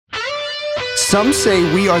Some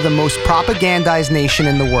say we are the most propagandized nation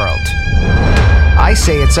in the world. I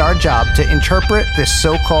say it's our job to interpret this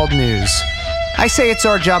so-called news. I say it's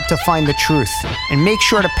our job to find the truth and make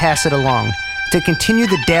sure to pass it along, to continue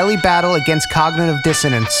the daily battle against cognitive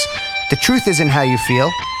dissonance. The truth isn't how you feel.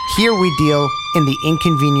 Here we deal in the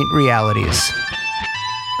inconvenient realities.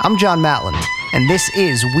 I'm John Matland, and this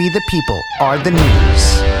is We the People Are the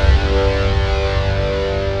News.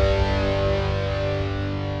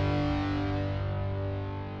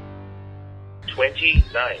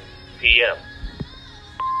 29 p.m.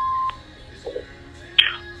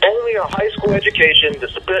 Only a high school education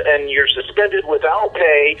and you're suspended without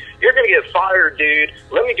pay. You're going to get fired, dude.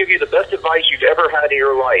 Let me give you the best advice you've ever had in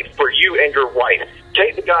your life for you and your wife.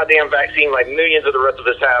 Take the goddamn vaccine like millions of the rest of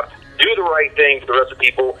us have. Do the right thing for the rest of the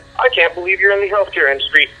people. I can't believe you're in the healthcare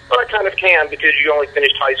industry, but I kind of can because you only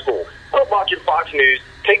finished high school. Quit watching Fox News.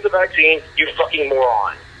 Take the vaccine, you fucking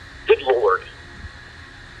moron. Good Lord.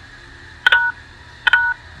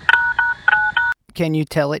 Can you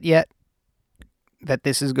tell it yet that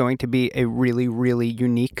this is going to be a really, really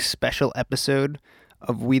unique special episode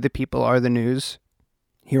of We the People Are the News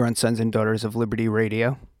here on Sons and Daughters of Liberty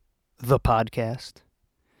Radio, the podcast?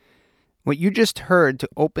 What you just heard to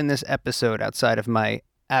open this episode, outside of my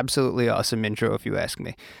absolutely awesome intro, if you ask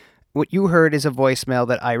me, what you heard is a voicemail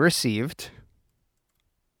that I received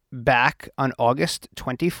back on August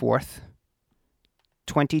 24th,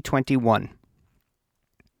 2021.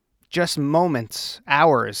 Just moments,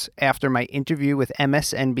 hours after my interview with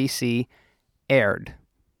MSNBC aired.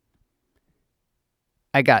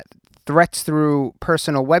 I got threats through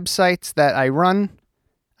personal websites that I run.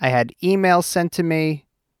 I had emails sent to me,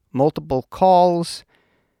 multiple calls.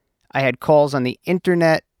 I had calls on the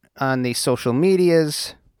internet, on the social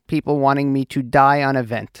medias, people wanting me to die on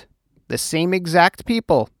event. The same exact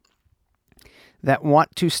people that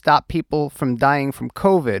want to stop people from dying from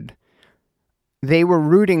COVID. They were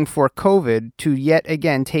rooting for COVID to yet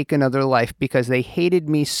again take another life because they hated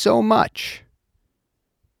me so much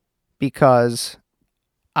because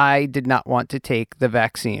I did not want to take the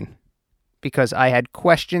vaccine, because I had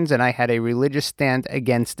questions and I had a religious stand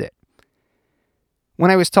against it. When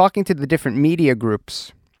I was talking to the different media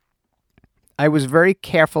groups, I was very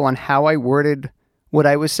careful on how I worded what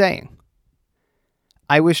I was saying.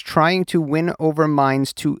 I was trying to win over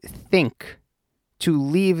minds to think, to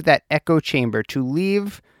leave that echo chamber, to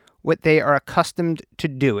leave what they are accustomed to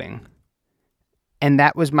doing. And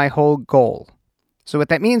that was my whole goal. So what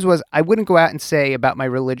that means was I wouldn't go out and say about my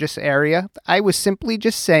religious area. I was simply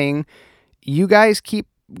just saying, you guys keep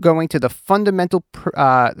going to the fundamental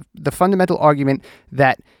argument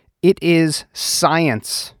that it is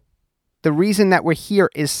science. The reason that we're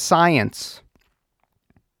here is science.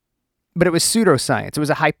 But it was pseudoscience. It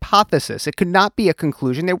was a hypothesis. It could not be a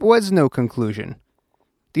conclusion. There was no conclusion.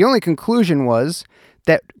 The only conclusion was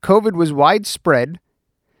that COVID was widespread,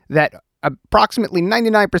 that approximately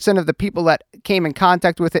 99% of the people that came in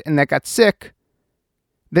contact with it and that got sick,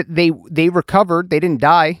 that they recovered, they didn't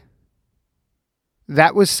die.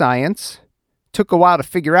 That was science. Took a while to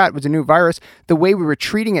figure out it was a new virus. The way we were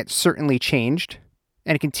treating it certainly changed,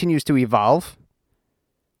 and it continues to evolve,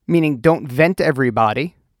 meaning don't vent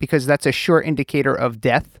everybody, because that's a sure indicator of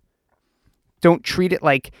death. Don't treat it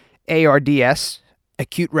like ARDS,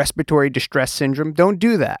 acute respiratory distress syndrome. Don't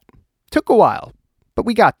do that. Took a while, but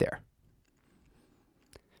we got there.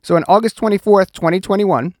 So on August 24th,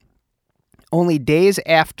 2021, only days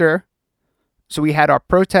after, so we had our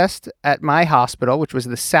protest at my hospital, which was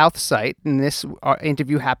the south site, and this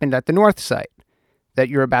interview happened at the north site that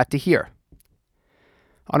you're about to hear.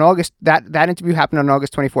 On August, that interview happened on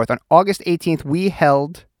August 24th. On August 18th, we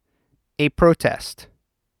held a protest.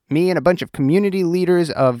 Me and a bunch of community leaders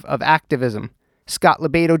of activism. Scott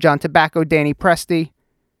Lebedo, John Tobacco, Danny Presti.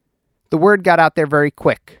 The word got out there very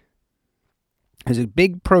quick. It was a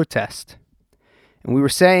big protest. And we were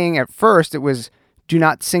saying at first it was, do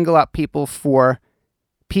not single out people for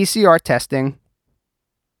PCR testing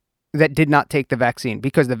that did not take the vaccine,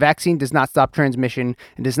 because the vaccine does not stop transmission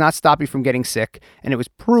and does not stop you from getting sick. And it was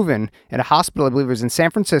proven at a hospital, I believe it was in San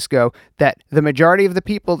Francisco, that the majority of the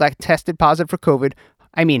people that tested positive for COVID,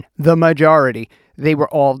 the majority, they were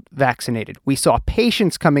all vaccinated. We saw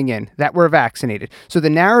patients coming in that were vaccinated. So the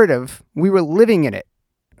narrative, we were living in it.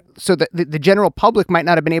 So the general public might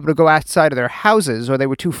not have been able to go outside of their houses, or they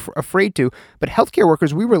were too afraid to, but healthcare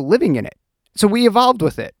workers, we were living in it. So we evolved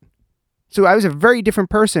with it. So I was a very different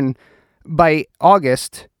person by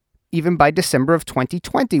August, even by December of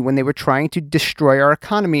 2020, when they were trying to destroy our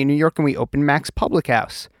economy in New York and we opened Mac's Public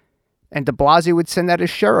House. And de Blasio would send out his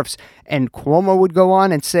sheriffs. And Cuomo would go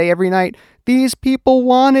on and say every night, these people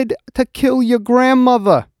wanted to kill your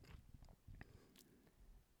grandmother.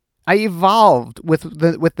 I evolved with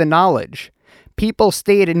the knowledge. People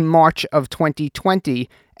stayed in March of 2020,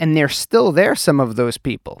 and they're still there, some of those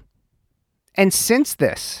people. And since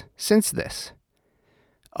this,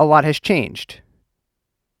 a lot has changed.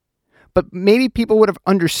 But maybe people would have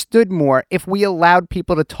understood more if we allowed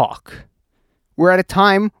people to talk. We're at a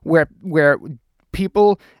time where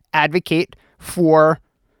people advocate for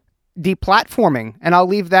deplatforming, and I'll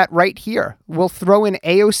leave that right here. We'll throw in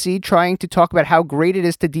AOC trying to talk about how great it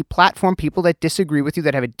is to deplatform people that disagree with you,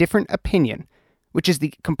 that have a different opinion, which is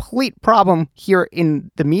the complete problem here in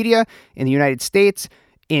the media, in the United States,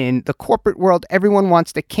 in the corporate world. Everyone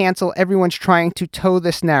wants to cancel. Everyone's trying to toe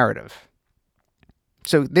this narrative.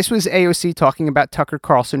 So this was AOC talking about Tucker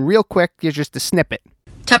Carlson. Real quick, here's just a snippet.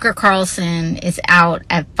 Tucker Carlson is out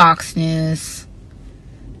at Fox News.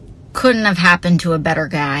 Couldn't have happened to a better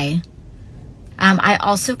guy. I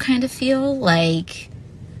also kind of feel like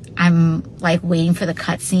I'm like waiting for the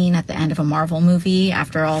cutscene at the end of a Marvel movie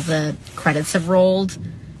after all the credits have rolled.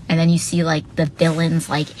 And then you see like the villain's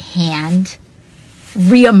like hand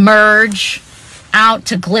reemerge out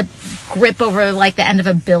to grip over like the end of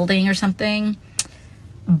a building or something.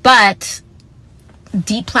 But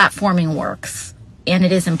deplatforming works, and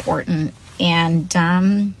it is important. And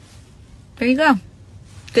there you go.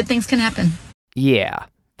 Good things can happen. Yeah,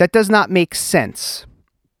 that does not make sense.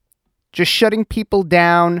 Just shutting people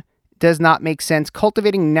down does not make sense.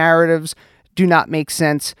 Cultivating narratives do not make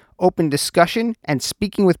sense. Open discussion and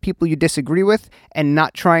speaking with people you disagree with and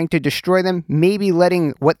not trying to destroy them, maybe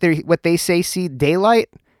letting what they say see daylight,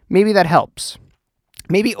 maybe that helps.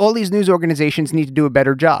 Maybe all these news organizations need to do a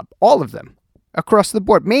better job. All of them. Across the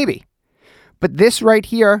board. Maybe. But this right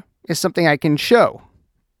here is something I can show.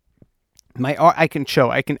 I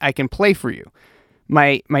can play for you.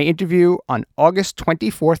 My interview on August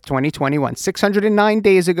 24th, 2021, 609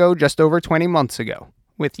 days ago, just over 20 months ago,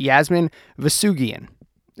 with Yasmin Vasugian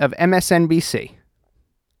of MSNBC.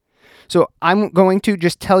 So I'm going to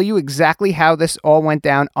just tell you exactly how this all went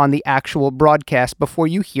down on the actual broadcast before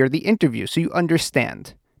you hear the interview, so you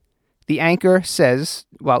understand. The anchor says,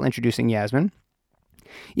 while introducing Yasmin,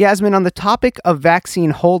 on the topic of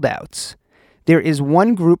vaccine holdouts, there is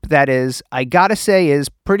one group that is, I gotta say, is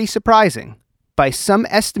pretty surprising. By some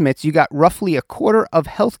estimates, you got roughly a quarter of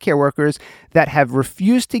healthcare workers that have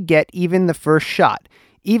refused to get even the first shot,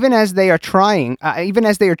 even as they are treating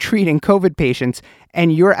COVID patients,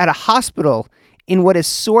 and you're at a hospital in what is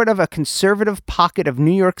sort of a conservative pocket of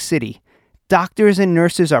New York City. Doctors and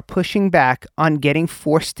nurses are pushing back on getting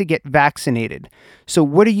forced to get vaccinated. So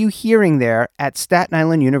what are you hearing there at Staten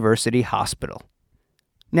Island University Hospital?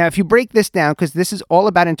 Now, if you break this down, because this is all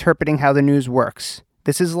about interpreting how the news works.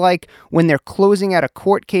 This is like when they're closing out a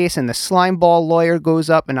court case and the slimeball lawyer goes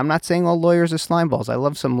up, and I'm not saying all lawyers are slimeballs. I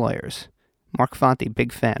love some lawyers. Mark Fonte,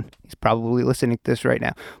 big fan. He's probably listening to this right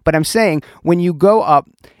now. But I'm saying when you go up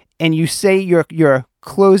and you say your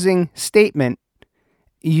closing statement,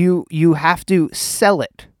 you have to sell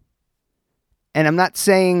it. And I'm not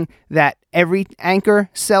saying that every anchor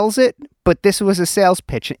sells it, but this was a sales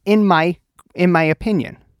pitch in my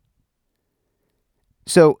opinion.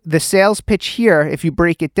 So the sales pitch here, if you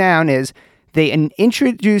break it down, is they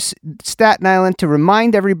introduce Staten Island to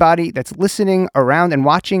remind everybody that's listening around and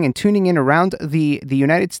watching and tuning in around the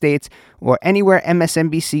United States or anywhere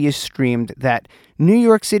MSNBC is streamed that New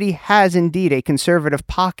York City has indeed a conservative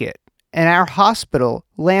pocket, and our hospital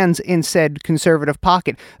lands in said conservative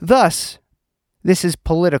pocket. Thus, this is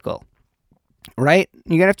political, right?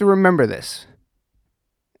 You're going to have to remember this.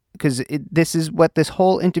 Because this is what this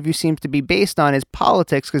whole interview seems to be based on, is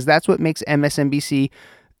politics, because that's what makes MSNBC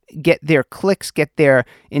get their clicks, get their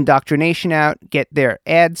indoctrination out, get their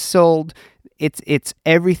ads sold. It's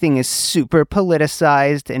everything is super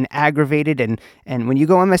politicized and aggravated, and when you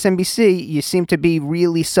go MSNBC, you seem to be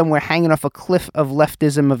really somewhere hanging off a cliff of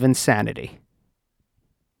leftism of insanity.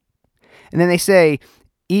 And then they say,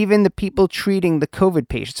 even the people treating the COVID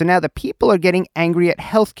patients. So now the people are getting angry at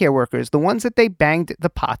healthcare workers, the ones that they banged the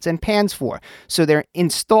pots and pans for. So they're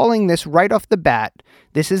installing this right off the bat.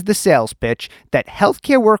 This is the sales pitch, that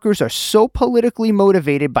healthcare workers are so politically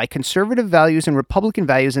motivated by conservative values and Republican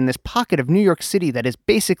values in this pocket of New York City that is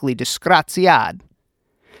basically disgraziad,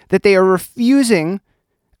 that they are refusing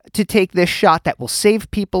to take this shot that will save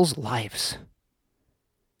people's lives.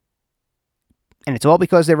 And it's all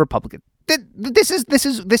because they're Republican. This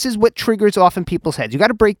is what triggers off in people's heads. You got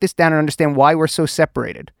to break this down and understand why we're so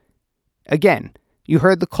separated. Again, you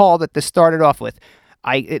heard the call that this started off with.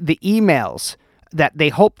 The emails, that they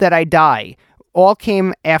hope that I die, all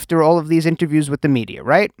came after all of these interviews with the media,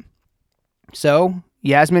 right? So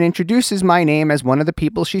Yasmin introduces my name as one of the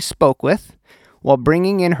people she spoke with while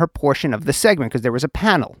bringing in her portion of the segment because there was a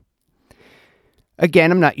panel.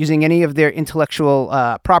 Again, I'm not using any of their intellectual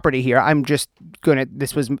property here. I'm just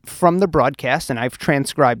this was from the broadcast, and I've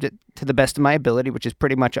transcribed it to the best of my ability, which is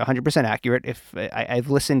pretty much 100% accurate. If I've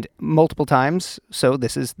listened multiple times, so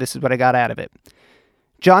this is what I got out of it.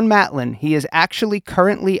 John Matlin, he is actually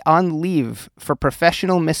currently on leave for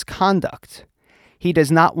professional misconduct. He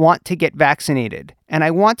does not want to get vaccinated. And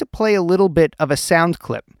I want to play a little bit of a sound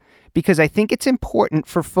clip because I think it's important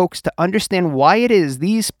for folks to understand why it is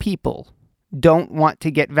these people don't want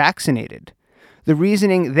to get vaccinated. The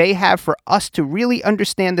reasoning they have for us to really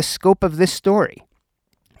understand the scope of this story.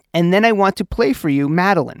 And then I want to play for you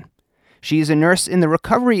Madeline. She is a nurse in the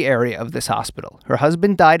recovery area of this hospital. Her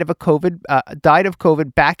husband died of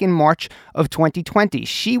COVID back in March of 2020.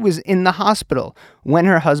 She was in the hospital when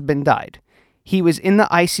her husband died. He was in the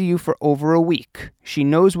ICU for over a week. She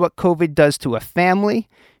knows what COVID does to a family.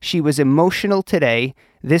 She was emotional today.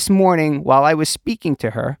 This morning, while I was speaking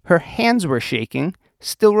to her, her hands were shaking,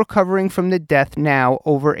 still recovering from the death now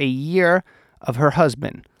over a year of her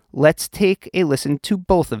husband. Let's take a listen to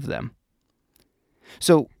both of them.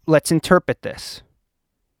 So let's interpret this.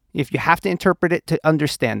 If you have to interpret it to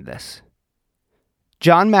understand this.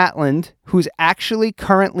 John Matland, who's actually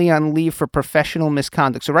currently on leave for professional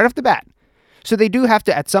misconduct. So right off the bat. So they do have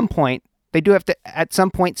to at some point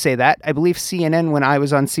say that. I believe CNN, when I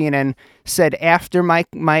was on CNN, said after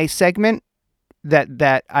my segment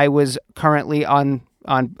that I was currently on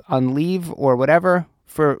leave or whatever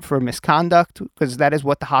for misconduct, because that is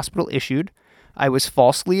what the hospital issued. I was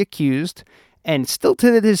falsely accused. And still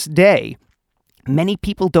to this day, many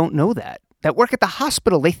people don't know that work at the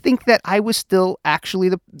hospital. They think that I was still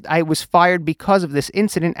actually I was fired because of this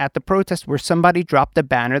incident at the protest where somebody dropped a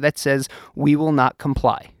banner that says, "We will not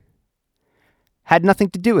comply." Had nothing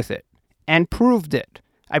to do with it and proved it.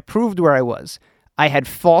 I proved where I was. I had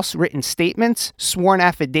false written statements, sworn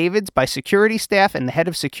affidavits by security staff and the head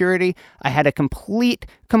of security. I had a complete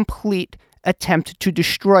attempt to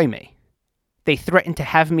destroy me. They threatened to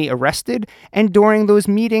have me arrested. And during those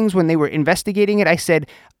meetings when they were investigating it, I said,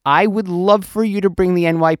 I would love for you to bring the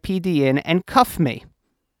NYPD in and cuff me.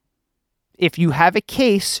 If you have a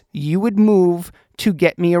case, you would move to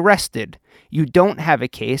get me arrested. You don't have a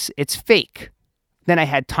case, it's fake. Then I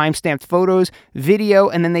had timestamped photos, video,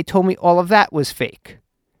 and then they told me all of that was fake.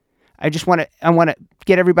 I want to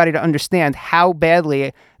get everybody to understand how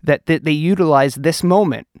badly that they utilized this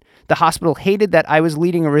moment. The hospital hated that I was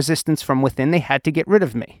leading a resistance from within. They had to get rid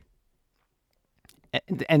of me.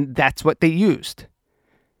 And that's what they used.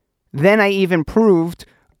 Then I even proved,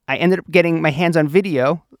 I ended up getting my hands on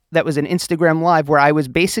video that was an Instagram Live where I was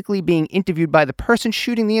basically being interviewed by the person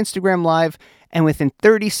shooting the Instagram Live, and within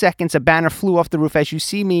 30 seconds, a banner flew off the roof as you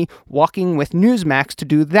see me walking with Newsmax to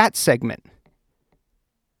do that segment.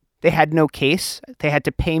 They had no case. They had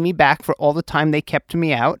to pay me back for all the time they kept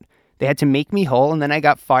me out. They had to make me whole, and then I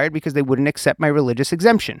got fired because they wouldn't accept my religious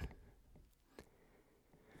exemption.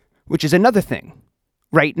 Which is another thing.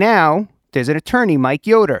 Right now, there's an attorney, Mike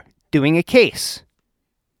Yoder, doing a case.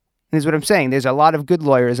 And this is what I'm saying. There's a lot of good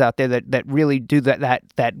lawyers out there that really do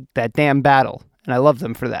that damn battle, and I love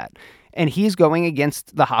them for that. And he's going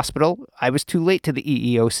against the hospital. I was too late to the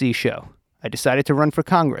EEOC show. I decided to run for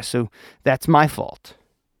Congress, so that's my fault.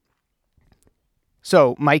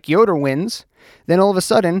 So Mike Yoder wins. Then all of a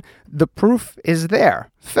sudden, the proof is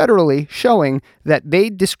there, federally showing that they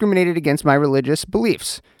discriminated against my religious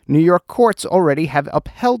beliefs. New York courts already have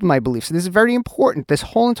upheld my beliefs. This is very important. This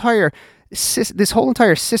whole entire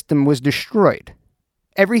system was destroyed.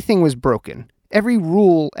 Everything was broken. Every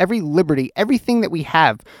rule, every liberty, everything that we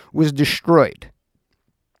have was destroyed.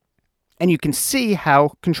 And you can see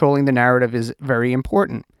how controlling the narrative is very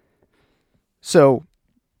important. So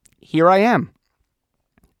here I am,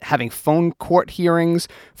 having phone court hearings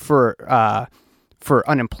for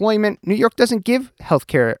unemployment. New York doesn't give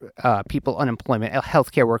healthcare people unemployment,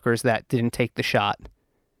 healthcare workers that didn't take the shot.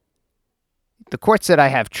 The court said I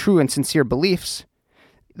have true and sincere beliefs.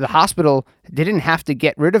 The hospital didn't have to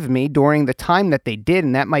get rid of me during the time that they did,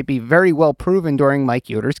 and that might be very well proven during Mike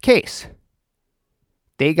Yoder's case.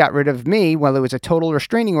 They got rid of me while there was a total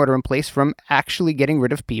restraining order in place from actually getting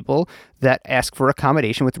rid of people that ask for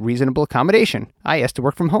accommodation with reasonable accommodation. I asked to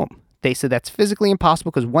work from home. They said that's physically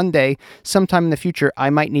impossible because one day, sometime in the future, I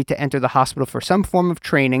might need to enter the hospital for some form of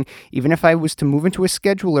training, even if I was to move into a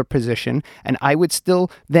scheduler position, and I would still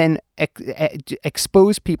then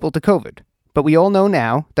expose people to COVID. But we all know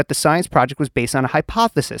now that the science project was based on a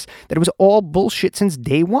hypothesis, that it was all bullshit since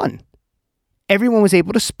day one. Everyone was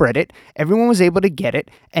able to spread it, everyone was able to get it,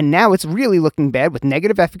 and now it's really looking bad with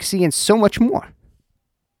negative efficacy and so much more.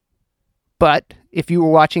 But if you were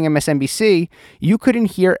watching MSNBC, you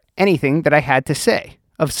couldn't hear anything that I had to say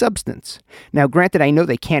of substance. Now, granted, I know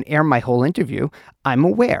they can't air my whole interview. I'm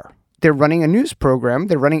aware. They're running a news program.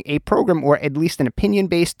 They're running a program, or at least an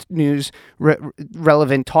opinion-based news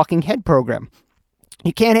relevant talking head program.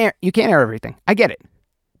 You can't air everything. I get it.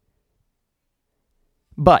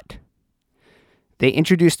 But they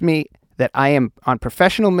introduced me that I am on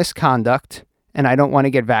professional misconduct and I don't want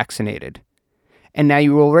to get vaccinated. And now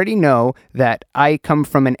you already know that I come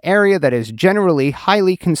from an area that is generally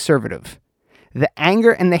highly conservative. The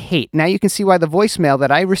anger and the hate. Now you can see why the voicemail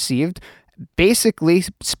that I received basically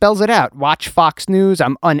spells it out. Watch Fox News.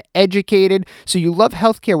 I'm uneducated. So you love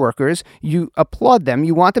healthcare workers. You applaud them.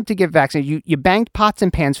 You want them to get vaccinated. You banged pots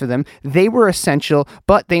and pans for them. They were essential,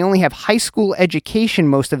 but they only have high school education,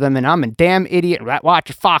 most of them, and I'm a damn idiot.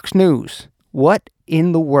 Watch Fox News. What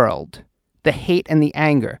in the world? The hate and the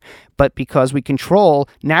anger. But because we control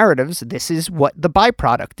narratives, this is what the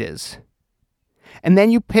byproduct is. And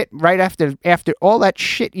then you pit right after all that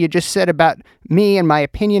shit you just said about me and my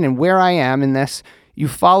opinion and where I am in this, you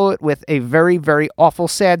follow it with a very, very awful,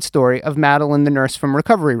 sad story of Madeline, the nurse from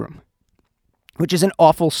Recovery Room, which is an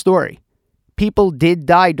awful story. People did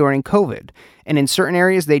die during COVID, and in certain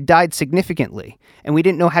areas they died significantly, and we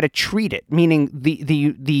didn't know how to treat it, meaning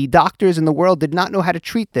the doctors in the world did not know how to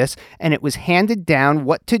treat this, and it was handed down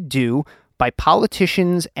what to do by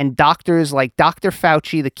politicians and doctors like Dr.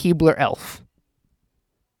 Fauci, the Keebler elf.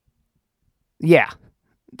 Yeah,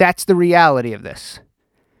 that's the reality of this.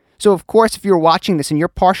 So, of course, if you're watching this and you're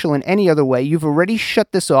partial in any other way, you've already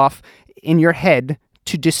shut this off in your head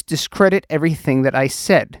to discredit everything that I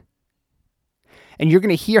said. And you're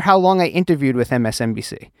going to hear how long I interviewed with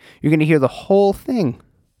MSNBC. You're going to hear the whole thing.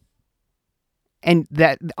 And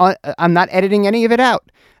that I'm not editing any of it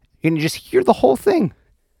out. You're going to just hear the whole thing.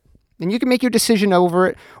 And you can make your decision over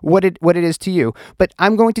it, what it is to you. But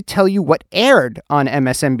I'm going to tell you what aired on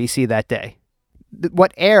MSNBC that day.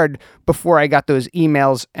 What aired before I got those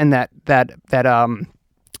emails and that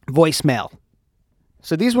voicemail.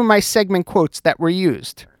 So these were my segment quotes that were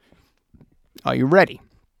used. Are you ready?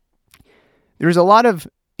 There's a lot of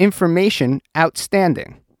information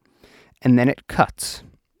outstanding. And then it cuts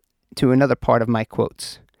to another part of my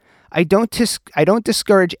quotes. I don't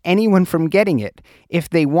discourage anyone from getting it. If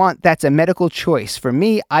they want, that's a medical choice. For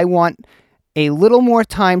me, I want a little more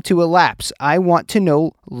time to elapse. I want to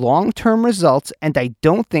know long-term results, and I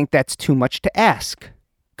don't think that's too much to ask.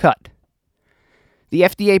 Cut. The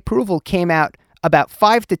FDA approval came out about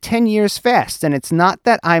 5 to 10 years fast, and it's not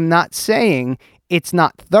that I'm not saying it's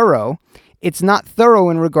not thorough. It's not thorough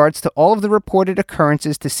in regards to all of the reported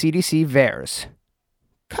occurrences to CDC VAERS.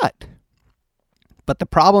 Cut. But the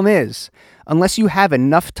problem is, unless you have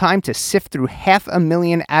enough time to sift through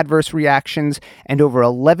 500,000 adverse reactions and over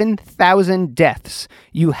 11,000 deaths,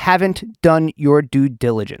 you haven't done your due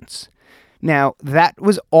diligence. Now, that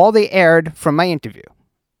was all they aired from my interview,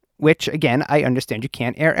 which, again, I understand you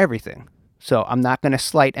can't air everything. So I'm not going to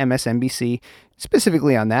slight MSNBC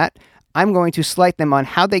specifically on that. I'm going to slight them on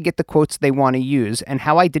how they get the quotes they want to use and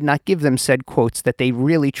how I did not give them said quotes that they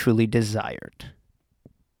really, truly desired.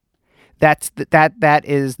 That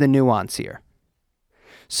is the nuance here.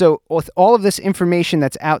 So with all of this information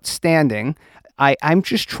that's outstanding, I'm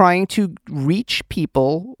just trying to reach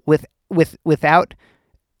people without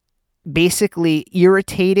basically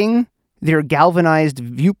irritating their galvanized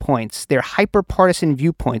viewpoints, their hyper-partisan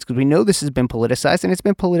viewpoints, because we know this has been politicized, and it's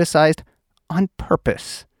been politicized on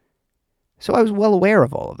purpose. So I was well aware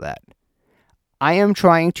of all of that. I am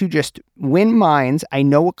trying to just win minds. I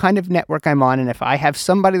know what kind of network I'm on, and if I have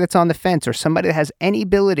somebody that's on the fence or somebody that has any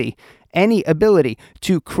ability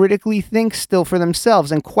to critically think still for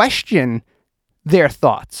themselves and question their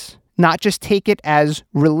thoughts, not just take it as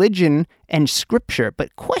religion and scripture,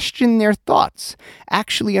 but question their thoughts,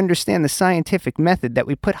 actually understand the scientific method that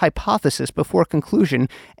we put hypothesis before conclusion,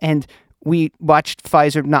 and we watched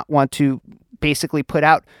Pfizer not want to basically put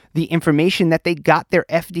out the information that they got their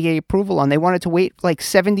FDA approval on. They wanted to wait like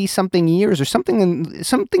 70-something years or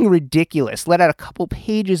something ridiculous. Let out a couple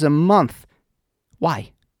pages a month.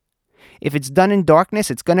 Why? If it's done in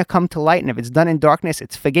darkness, it's going to come to light. And if it's done in darkness,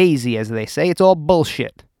 it's fugazi, as they say. It's all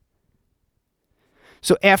bullshit.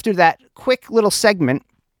 So after that quick little segment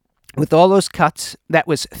with all those cuts, that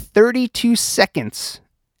was 32 seconds.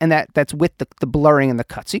 And that's with the blurring and the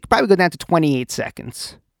cuts. So you could probably go down to 28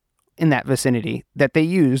 seconds. In that vicinity that they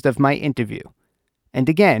used of my interview. And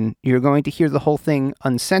again, you're going to hear the whole thing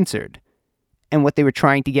uncensored and what they were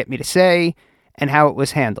trying to get me to say and how it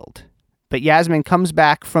was handled. But Yasmin comes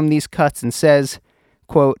back from these cuts and says,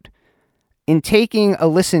 quote, "In taking a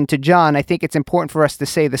listen to John, I think it's important for us to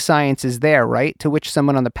say the science is there, right?" To which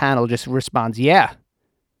someone on the panel just responds, "Yeah."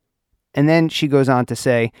 And then she goes on to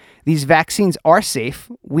say, "These vaccines are safe.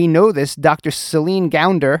 We know this. Dr. Celine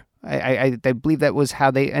Gounder," I believe that was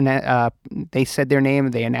how they said their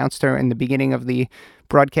name. They announced her in the beginning of the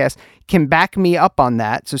broadcast, "can back me up on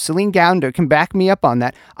that." So Celine Gounder can back me up on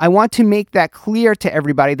that. I want to make that clear to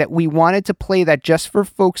everybody that we wanted to play that just for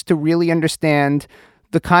folks to really understand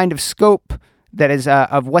the kind of scope that is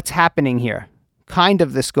of what's happening here. Kind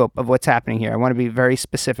of the scope of what's happening here. I want to be very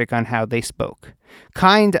specific on how they spoke.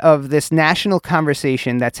 Kind of this national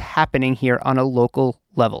conversation that's happening here on a local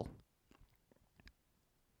level.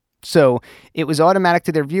 So it was automatic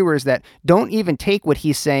to their viewers that don't even take what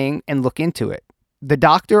he's saying and look into it. The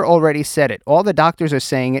doctor already said it. All the doctors are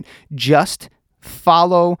saying it. Just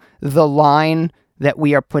follow the line that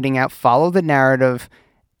we are putting out. Follow the narrative.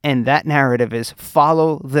 And that narrative is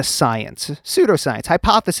follow the science. Pseudoscience,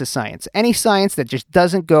 hypothesis science. Any science that just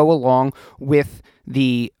doesn't go along with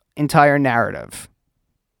the entire narrative.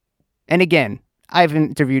 And again, I've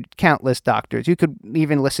interviewed countless doctors. You could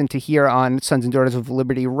even listen to here on Sons and Daughters of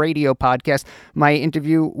Liberty radio podcast, my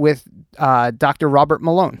interview with Dr. Robert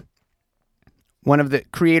Malone, one of the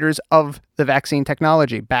creators of the vaccine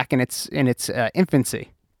technology back in its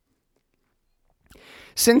infancy.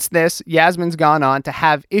 Since this, Yasmin's gone on to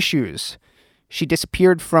have issues. She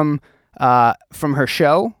disappeared from her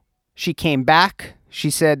show. She came back. She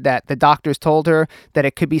said that the doctors told her that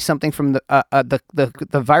it could be something from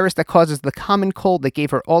the virus that causes the common cold that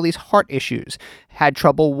gave her all these heart issues, had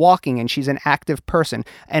trouble walking, and she's an active person.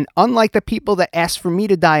 And unlike the people that asked for me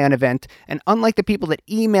to die on event, and unlike the people that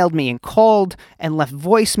emailed me and called and left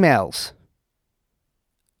voicemails,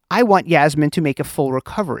 I want Yasmin to make a full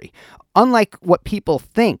recovery. Unlike what people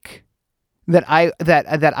think that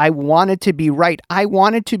I wanted to be right, I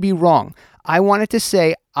wanted to be wrong. I wanted to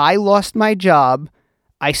say I lost my job,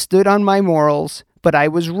 I stood on my morals, but I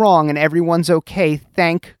was wrong and everyone's okay,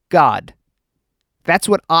 thank God. That's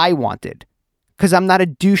what I wanted. Because I'm not a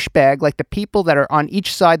douchebag like the people that are on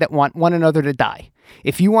each side that want one another to die.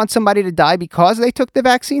 If you want somebody to die because they took the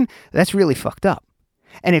vaccine, that's really fucked up.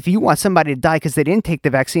 And if you want somebody to die because they didn't take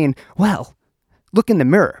the vaccine, well, look in the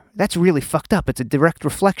mirror. That's really fucked up. It's a direct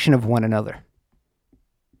reflection of one another.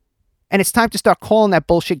 And it's time to start calling that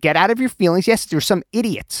bullshit. Get out of your feelings. Yes, there's some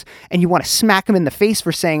idiots, and you want to smack them in the face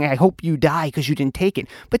for saying, I hope you die because you didn't take it.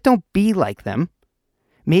 But don't be like them.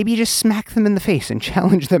 Maybe you just smack them in the face and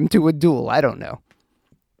challenge them to a duel. I don't know.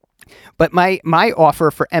 But my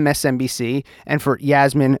offer for MSNBC and for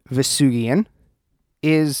Yasmin Vasugian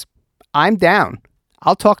is I'm down.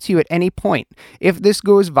 I'll talk to you at any point. If this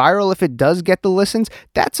goes viral, if it does get the listens,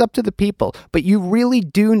 that's up to the people. But you really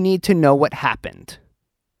do need to know what happened.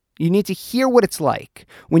 You need to hear what it's like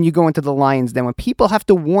when you go into the lion's den, when people have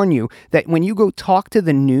to warn you that when you go talk to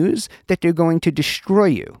the news, that they're going to destroy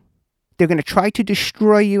you. They're going to try to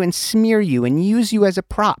destroy you and smear you and use you as a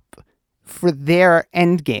prop for their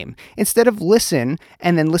end game. Instead of listen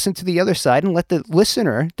and then listen to the other side and let the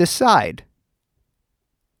listener decide.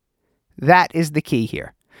 That is the key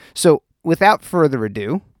here. So without further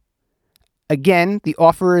ado, again, the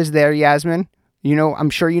offer is there, Yasmin. You know, I'm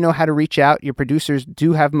sure you know how to reach out. Your producers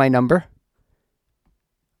do have my number.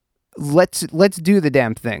 Let's do the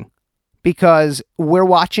damn thing, because we're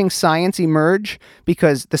watching science emerge,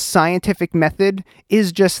 because the scientific method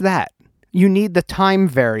is just that. You need the time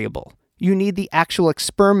variable. You need the actual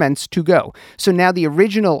experiments to go. So now the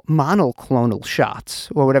original monoclonal shots,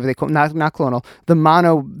 or whatever they call not clonal, the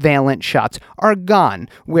monovalent shots are gone.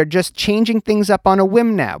 We're just changing things up on a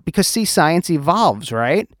whim now, because see, science evolves,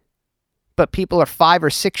 right? But people are 5 or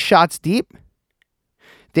 6 shots deep.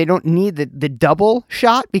 They don't need the double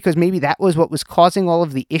shot because maybe that was what was causing all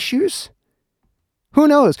of the issues. Who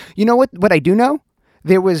knows? You know what I do know?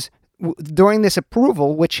 There was, during this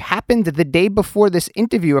approval, which happened the day before this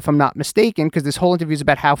interview, if I'm not mistaken, because this whole interview is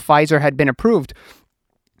about how Pfizer had been approved,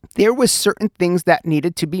 there was certain things that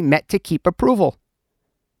needed to be met to keep approval.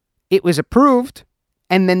 It was approved,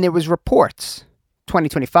 and then there was reports.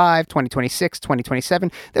 2025, 2026,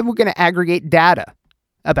 2027, then we're going to aggregate data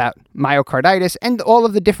about myocarditis and all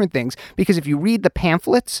of the different things. Because if you read the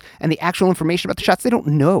pamphlets and the actual information about the shots, they don't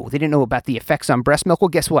know. They didn't know about the effects on breast milk. Well,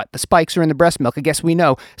 guess what? The spikes are in the breast milk. I guess we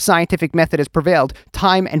know scientific method has prevailed.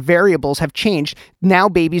 Time and variables have changed. Now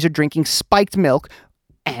babies are drinking spiked milk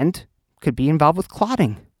and could be involved with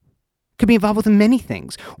clotting. Could be involved with many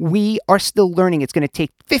things. We are still learning. It's going to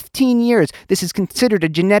take 15 years. This is considered a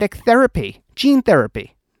genetic therapy, gene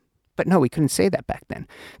therapy. But no, we couldn't say that back then.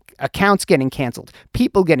 Accounts getting canceled,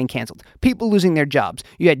 people losing their jobs.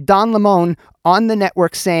 You had Don Lemon on the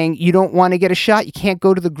network saying, you don't want to get a shot, you can't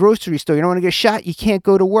go to the grocery store. You don't want to get a shot, you can't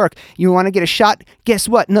go to work. You want to get a shot, guess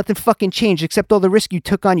what? Nothing fucking changed except all the risk you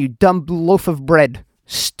took on, you dumb loaf of bread.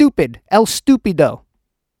 Stupid. El stupido.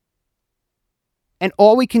 And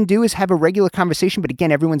all we can do is have a regular conversation. But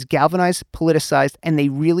again, everyone's galvanized, politicized, and they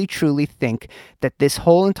really, truly think that this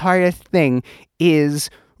whole entire thing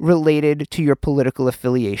is related to your political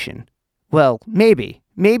affiliation. Well, maybe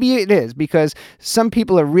it is, because some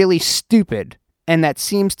people are really stupid, and that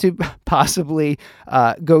seems to possibly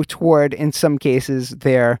go toward, in some cases,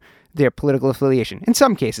 their political affiliation. In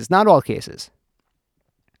some cases, not all cases.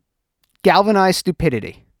 Galvanized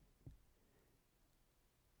stupidity.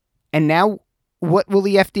 And now, what will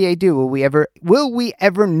the FDA do? Will we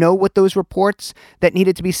ever know what those reports that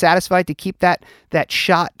needed to be satisfied to keep that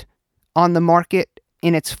shot on the market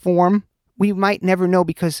in its form? We might never know,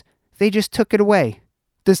 because they just took it away.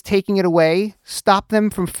 Does taking it away stop them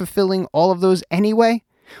from fulfilling all of those anyway?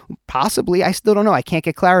 Possibly. I still don't know. I can't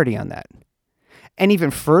get clarity on that. And even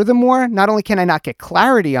furthermore, not only can I not get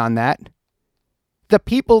clarity on that, the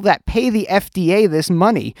people that pay the FDA this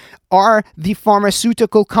money are the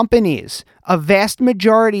pharmaceutical companies. A vast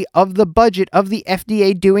majority of the budget of the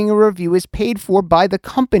FDA doing a review is paid for by the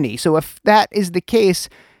company. So if that is the case,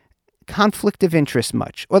 conflict of interest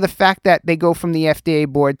much? Or the fact that they go from the FDA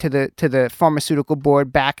board to the pharmaceutical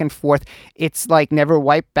board back and forth, it's like never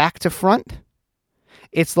wipe back to front?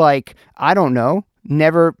 It's like, I don't know,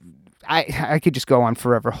 never, I could just go on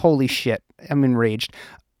forever. Holy shit, I'm enraged.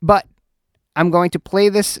 But I'm going to play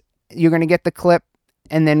this, you're going to get the clip,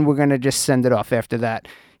 and then we're going to just send it off after that.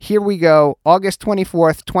 Here we go, August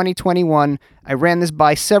 24th, 2021. I ran this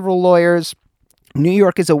by several lawyers. New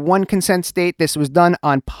York is a one consent state. This was done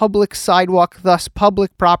on public sidewalk, thus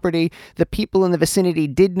public property. The people in the vicinity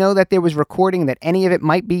did know that there was recording, that any of it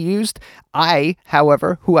might be used. I,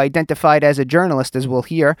 however, who identified as a journalist, as we'll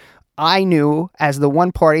hear, I knew as the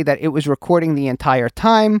one party that it was recording the entire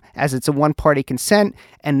time, as it's a one-party consent,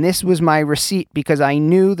 and this was my receipt because I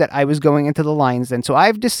knew that I was going into the lion's den. So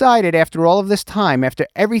I've decided, after all of this time, after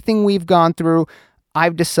everything we've gone through,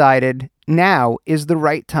 I've decided now is the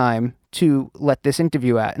right time to let this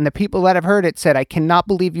interview out. And the people that have heard it said, I cannot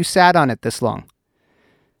believe you sat on it this long.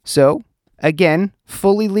 So, again,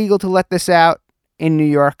 fully legal to let this out in New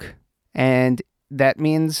York, and that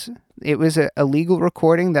means it was a legal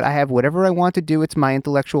recording that I have whatever I want to do. It's my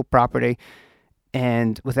intellectual property.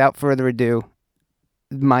 And without further ado,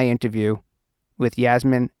 my interview with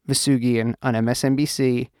Yasmin Vasugian on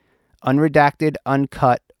MSNBC, unredacted,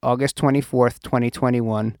 uncut, August 24th,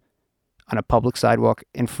 2021, on a public sidewalk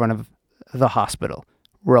in front of the hospital.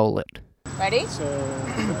 Roll it. Ready? So,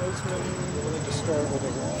 Yasmin, willing to start with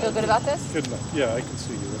a... Feel good about this? Good enough. Yeah, I can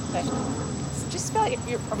see you. Okay. Just spell it.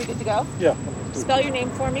 Are we good to go? Yeah. Spell your name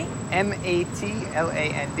for me.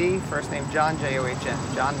 Matland. First name John,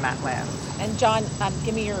 John. John Matland. And John,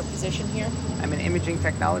 give me your position here. I'm an imaging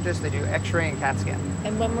technologist. I do X-ray and CAT scan.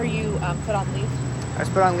 And when were you put on leave? I was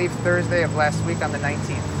put on leave Thursday of last week on the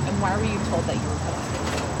 19th. And why were you told that you were put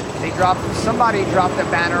on leave? Somebody dropped a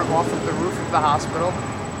banner off of the roof of the hospital,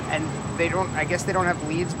 and I guess they don't have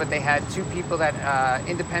leads, but they had two people that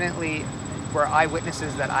independently were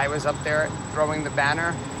eyewitnesses that I was up there throwing the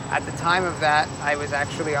banner. At the time of that, I was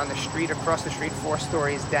actually on the street, across the street, 4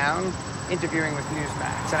 stories down, interviewing with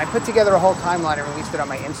Newsmax. And I put together a whole timeline and released it on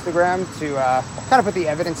my Instagram to kind of put the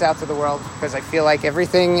evidence out to the world, because I feel like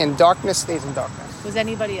everything in darkness stays in darkness. Was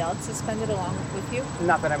anybody else suspended along with you?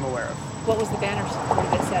 Not that I'm aware of. What was the banner?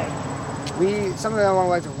 What did they say? Something along the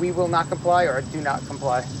lines of, we will not comply or do not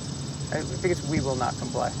comply. I think it's we will not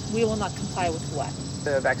comply. We will not comply with what?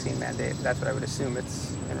 The vaccine mandate. That's what I would assume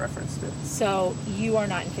it's in reference to. So you are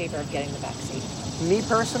not in favor of getting the vaccine? Me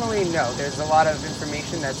personally, no. There's a lot of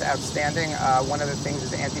information that's outstanding. One of the things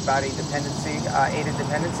is antibody dependency, aided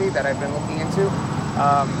dependency that I've been looking into.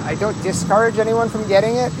 I don't discourage anyone from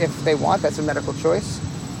getting it if they want. That's a medical choice.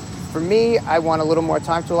 For me, I want a little more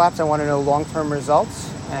time to elapse. I want to know long-term results,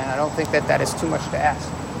 and I don't think that is too much to ask.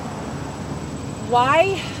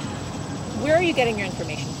 Where are you getting your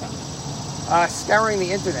information from? Scouring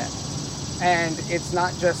the internet. And it's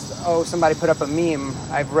not just, somebody put up a meme.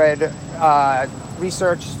 I've read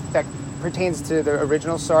research that pertains to the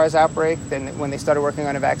original SARS outbreak, then when they started working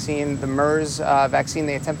on a vaccine, the MERS vaccine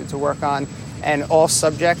they attempted to work on, and all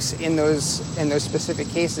subjects in those specific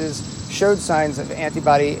cases showed signs of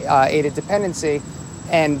antibody aided dependency.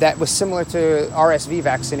 And that was similar to RSV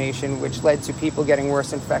vaccination, which led to people getting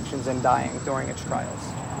worse infections and dying during its trials.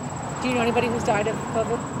 Do you know anybody who's died of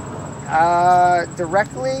COVID?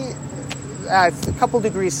 Directly, a couple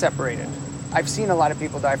degrees separated. I've seen a lot of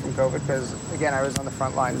people die from COVID because, again, I was on the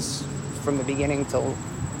front lines from the beginning till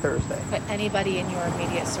Thursday. But anybody in your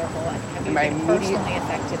immediate circle, have you been personally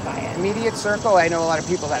affected by it? Immediate circle, I know a lot of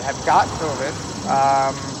people that have got COVID,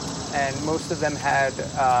 and most of them had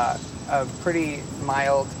a pretty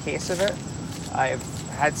mild case of it. I've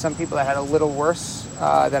had some people that had a little worse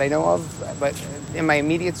that I know of, but in my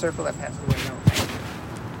immediate circle that passed away, no.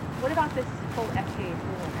 What about this whole FDA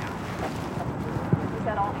approval now? Does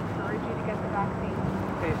that all encourage you to get the vaccine?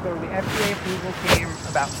 Okay, so the FDA approval came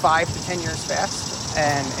about 5 to 10 years fast,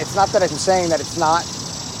 and it's not that I'm saying that it's not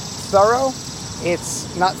thorough.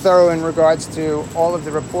 It's not thorough in regards to all of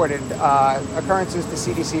the reported occurrences the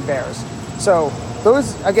CDC bears. So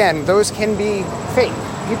those can be fake.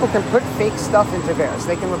 People can put fake stuff into theirs.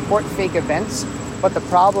 They can report fake events, but the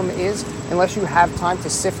problem is, unless you have time to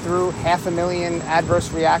sift through 500,000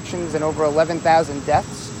 adverse reactions and over 11,000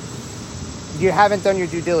 deaths, you haven't done your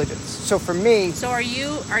due diligence. So for me... So are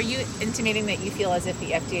you intimating that you feel as if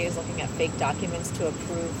the FDA is looking at fake documents to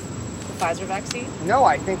approve the Pfizer vaccine? No,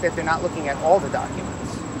 I think that they're not looking at all the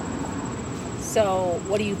documents. So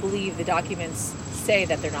what do you believe the documents say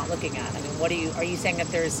that they're not looking at? I mean, are you saying that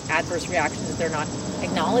there's adverse reactions that they're not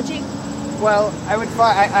acknowledging? Well,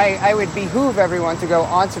 I would behoove everyone to go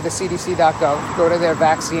onto the cdc.gov, go to their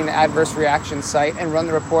vaccine adverse reaction site, and run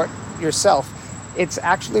the report yourself. It's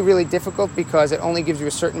actually really difficult because it only gives you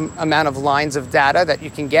a certain amount of lines of data that you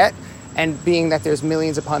can get, and being that there's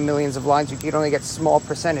millions upon millions of lines, you can only get small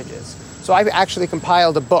percentages. So I've actually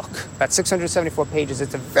compiled a book, about 674 pages.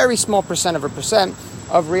 It's a very small percent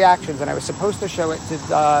of reactions, and I was supposed to show it to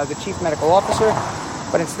the chief medical officer,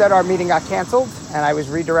 but instead our meeting got canceled, and I was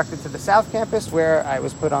redirected to the South Campus where I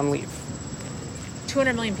was put on leave.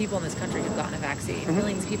 200 million people in this country have gotten a vaccine. Mm-hmm.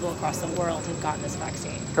 Millions of people across the world have gotten this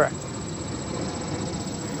vaccine. Correct.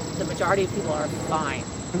 The majority of people are fine,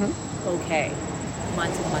 okay,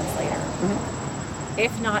 months and months later. Mm-hmm.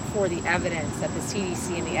 If not for the evidence that the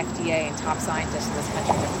CDC and the FDA and top scientists in this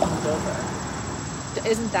country have pumped over,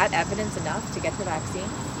 isn't that evidence enough to get the vaccine?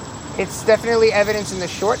 It's definitely evidence in the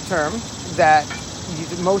short term that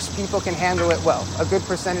most people can handle it well. A good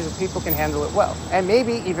percentage of people can handle it well, and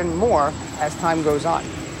maybe even more as time goes on.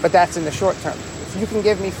 But that's in the short term. If you can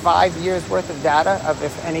give me 5 years worth of data of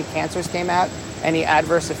if any cancers came out, any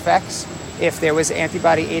adverse effects, if there was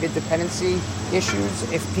antibody-aided dependency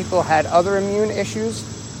issues, if people had other immune issues,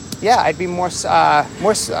 yeah, I'd be more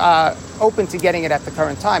open to getting it at the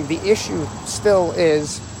current time. The issue still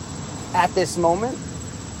is, at this moment,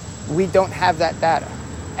 we don't have that data.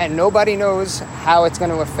 And nobody knows how it's going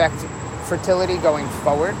to affect fertility going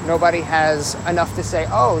forward. Nobody has enough to say,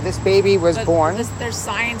 oh, this baby was born. There's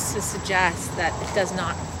science to suggest that it does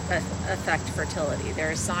not affect fertility.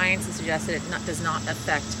 There is science to suggest that it does not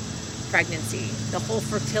affect pregnancy. The whole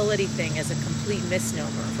fertility thing is a complete misnomer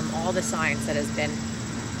from all the science that has been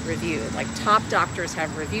reviewed. Like, top doctors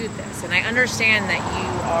have reviewed this. And I understand that you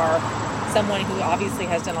are someone who obviously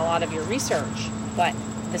has done a lot of your research, but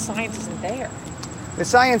the science isn't there. The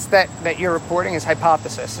science that you're reporting is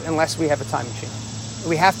hypothesis, unless we have a time machine.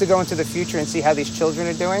 We have to go into the future and see how these children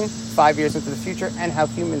are doing 5 years into the future, and how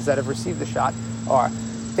humans that have received the shot are.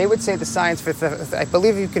 They would say the science for, I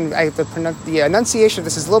believe you can, the enunciation of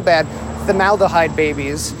this is a little bad, formaldehyde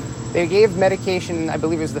babies. They gave medication, I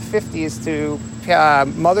believe it was the 50s, to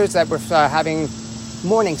mothers that were having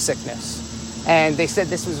morning sickness. And they said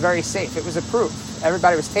this was very safe. It was approved.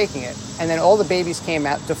 Everybody was taking it. And then all the babies came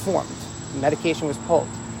out deformed. The medication was pulled.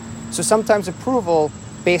 So sometimes approval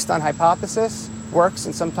based on hypothesis works,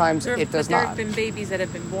 and sometimes it does not. There have been babies that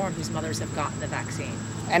have been born whose mothers have gotten the vaccine.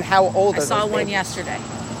 And how old are those babies? I saw one yesterday.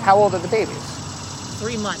 How old are the babies?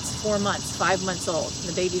 3 months, 4 months, 5 months old. And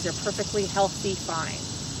the babies are perfectly healthy, fine.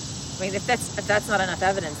 I mean, if that's not enough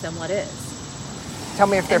evidence, then what is? Tell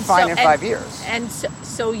me if they're fine in 5 years. And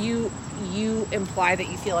so you imply that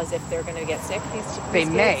you feel as if they're going to get sick, these They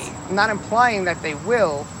kids? may. I'm not implying that they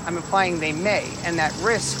will. I'm implying they may. And that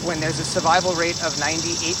risk, when there's a survival rate of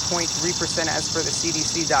 98.3% as per the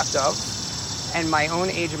cdc.gov, and my own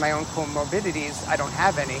age and my own comorbidities, I don't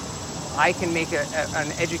have any, I can make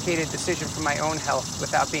an educated decision for my own health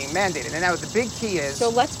without being mandated. And now the big key is... So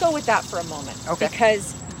let's go with that for a moment. Okay.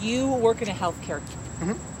 Because you work in a healthcare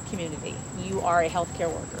community. You are a healthcare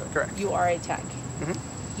worker. Correct. You are a tech.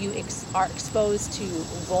 Mm-hmm. You are exposed to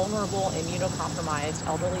vulnerable, immunocompromised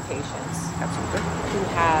elderly patients. Absolutely. Who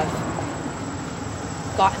have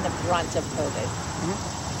gotten the brunt of COVID.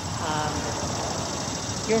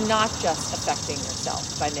 You're not just affecting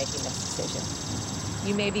yourself by making this decision.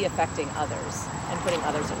 You may be affecting others and putting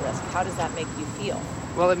others at risk. How does that make you feel?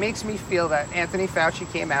 Well, it makes me feel that Anthony Fauci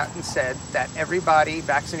came out and said that everybody,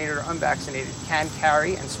 vaccinated or unvaccinated, can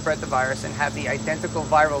carry and spread the virus and have the identical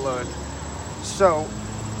viral load. So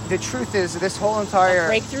the truth is, this whole entire...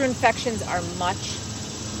 Breakthrough infections are much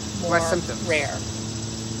more Less symptoms. rare.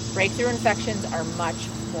 Breakthrough infections are much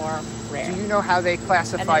more rare. Do you know how they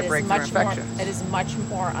classify breakthrough infections? It is much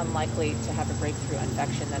more unlikely to have a breakthrough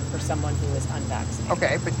infection than for someone who is unvaccinated.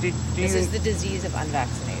 Okay, but This is the disease of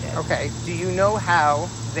unvaccinated. Okay, do you know how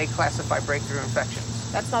they classify breakthrough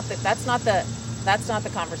infections? That's not the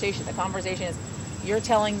conversation. The conversation is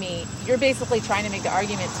you're basically trying to make the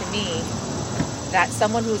argument to me that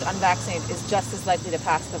someone who is unvaccinated is just as likely to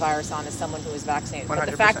pass the virus on as someone who is vaccinated. 100%.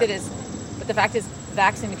 But the fact is,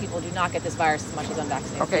 vaccinated people do not get this virus as much as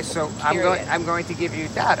unvaccinated Okay, people. so Period. I'm going to give you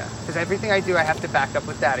data, because everything I do I have to back up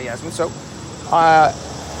with data, Yasmin. So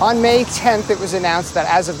on May 10th, it was announced that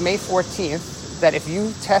as of May 14th, that if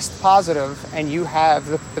you test positive and you have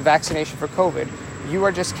the vaccination for COVID, you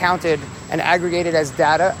are just counted and aggregated as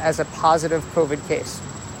data as a positive COVID case.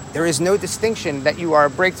 There is no distinction that you are a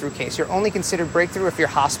breakthrough case. You're only considered breakthrough if you're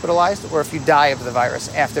hospitalized or if you die of the virus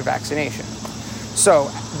after vaccination. So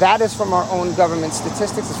that is from our own government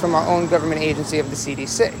statistics. It's from our own government agency of the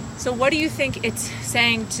CDC. So what do you think it's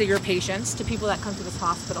saying to your patients, to people that come to this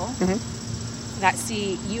hospital, that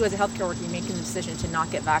see you as a healthcare worker making the decision to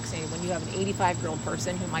not get vaccinated when you have an 85-year-old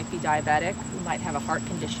person who might be diabetic, who might have a heart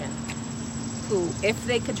condition, who, if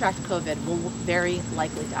they contract COVID, will very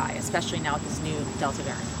likely die, especially now with this new Delta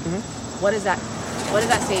variant. What does that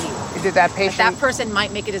say to you? Did that patient... That person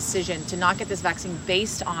might make a decision to not get this vaccine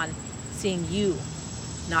based on seeing you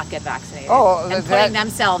not get vaccinated and putting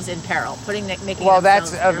themselves in peril,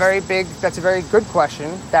 that's a very good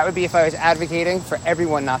question. That would be if I was advocating for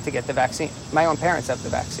everyone not to get the vaccine. My own parents have the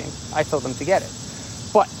vaccine. I told them to get it.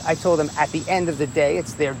 But I told them at the end of the day,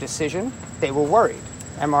 it's their decision. They were worried.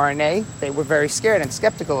 mRNA, they were very scared and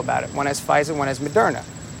skeptical about it. One has Pfizer, one has Moderna.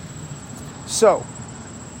 So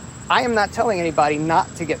I am not telling anybody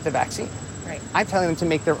not to get the vaccine. Right. I'm telling them to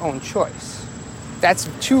make their own choice. That's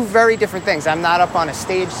two very different things. I'm not up on a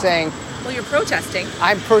stage saying... Well, you're protesting.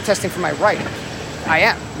 I'm protesting for my right. I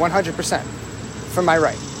am, 100%, for my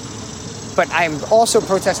right. But I'm also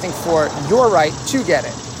protesting for your right to get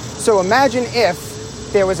it. So imagine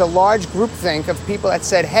if there was a large groupthink of people that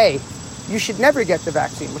said, hey, you should never get the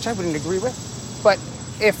vaccine, which I wouldn't agree with. But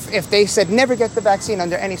if they said never get the vaccine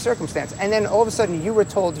under any circumstance, and then all of a sudden you were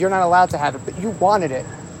told you're not allowed to have it, but you wanted it,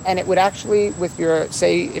 and it would actually, with your,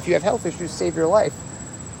 say, if you have health issues, save your life,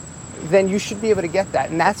 then you should be able to get that.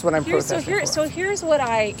 And that's what I'm protesting for. So I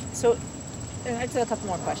just have a couple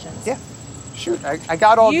more questions. Yeah. Shoot, I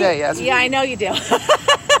got all day. Yeah, I know you do.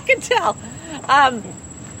 I can tell.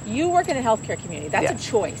 You work in the healthcare community. That's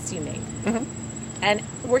a choice you made. And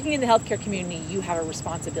working in the healthcare community, you have a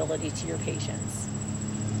responsibility to your patients,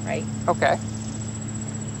 right? Okay.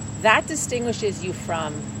 That distinguishes you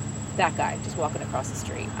from that guy just walking across the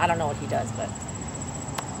street. I don't know what he does, but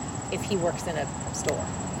if he works in a store.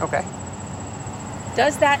 Okay.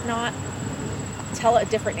 Does that not tell a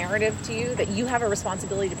different narrative to you, that you have a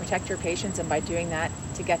responsibility to protect your patients, and by doing that,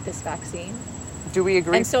 to get this vaccine? Do we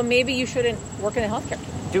agree? And so maybe you shouldn't work in the healthcare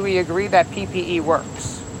community. Do we agree that PPE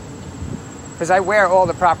works? Because I wear all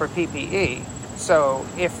the proper PPE. So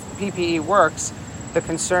if PPE works, the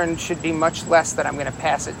concern should be much less that I'm going to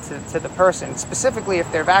pass it to the person, specifically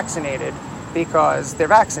if they're vaccinated, because they're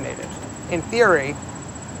vaccinated. In theory,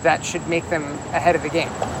 that should make them ahead of the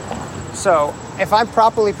game. So if I'm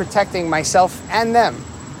properly protecting myself and them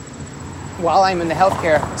while I'm in the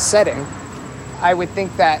healthcare setting, I would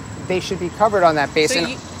think that they should be covered on that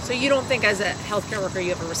basis. So you don't think as a healthcare worker you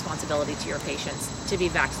have a responsibility to your patients to be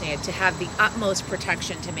vaccinated, to have the utmost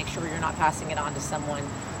protection to make sure you're not passing it on to someone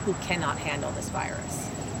who cannot handle this virus?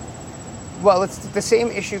 Well, it's the same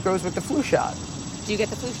issue goes with the flu shot. Do you get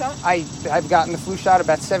the flu shot? I've gotten the flu shot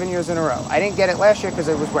about 7 years in a row. I didn't get it last year because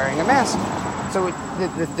I was wearing a mask. So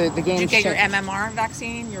the game. Did you get your MMR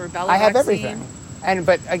vaccine, your rubella vaccine? I have everything.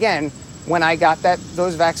 But again, when I got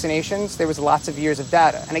those vaccinations, there was lots of years of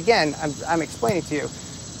data. And again, I'm explaining to you,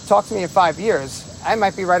 talk to me in 5 years, I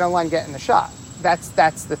might be right on line getting the shot. That's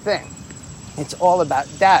the thing. It's all about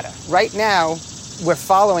data. Right now, we're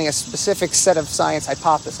following a specific set of science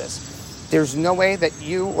hypothesis. There's no way that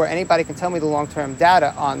you or anybody can tell me the long-term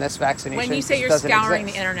data on this vaccination. When you say you're scouring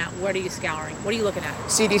the internet, what are you scouring? What are you looking at?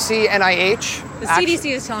 CDC, NIH. The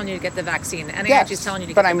CDC is telling you to get the vaccine. The NIH is telling you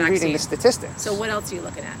to get the vaccine. But I'm reading the statistics. So what else are you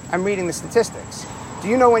looking at? I'm reading the statistics. Do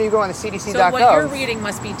you know when you go on the CDC.gov? So what you're reading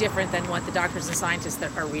must be different than what the doctors and scientists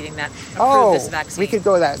that are reading that approve this vaccine. We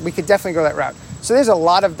could definitely go that route. So there's a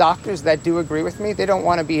lot of doctors that do agree with me. They don't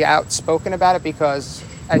want to be outspoken about it because,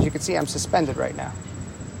 as you can see, I'm suspended right now.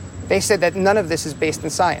 They said that none of this is based in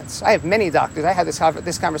science. I have many doctors. I had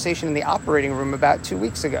this conversation in the operating room about 2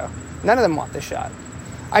 weeks ago. None of them want the shot.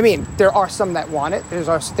 I mean, there are some that want it.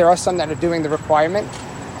 There are some that are doing the requirement.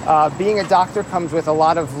 Being a doctor comes with a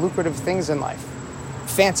lot of lucrative things in life.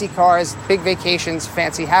 Fancy cars, big vacations,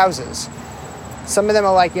 fancy houses. Some of them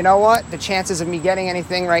are like, you know what? The chances of me getting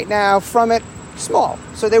anything right now from it, small.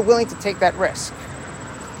 So they're willing to take that risk.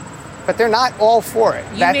 But they're not all for it.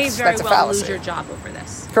 You may very well lose your job over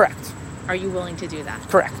this. Correct. Are you willing to do that?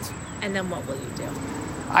 Correct. And then what will you do?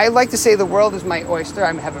 I like to say the world is my oyster.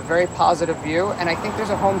 I have a very positive view, and I think there's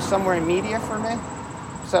a home somewhere in media for me.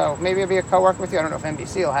 So maybe I'll be a coworker with you. I don't know if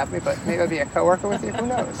NBC will have me, but maybe I'll be a coworker with you. Who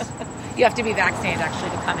knows? You have to be vaccinated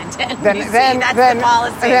actually to come into NBC. Then, That's the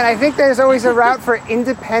policy. And then I think there's always a route for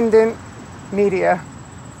independent media.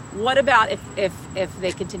 What about if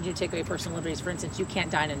they continue to take away personal liberties? For instance, you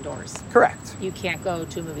can't dine indoors. Correct. You can't go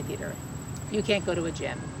to a movie theater. You can't go to a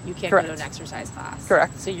gym. You can't Correct. go to an exercise class.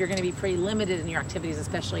 Correct. So you're going to be pretty limited in your activities,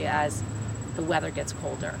 especially as the weather gets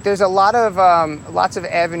colder. There's a lot of lots of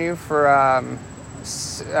avenue for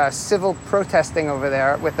civil protesting over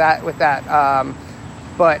there with that.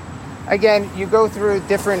 But again, you go through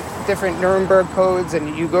different Nuremberg codes,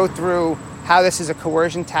 and you go through how this is a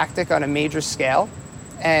coercion tactic on a major scale.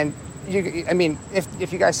 And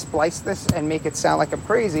if you guys splice this and make it sound like I'm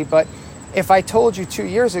crazy, but if I told you 2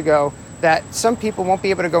 years ago that some people won't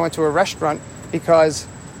be able to go into a restaurant because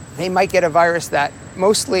they might get a virus that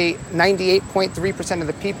mostly 98.3% of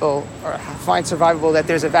the people find survivable, that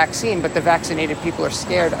there's a vaccine, but the vaccinated people are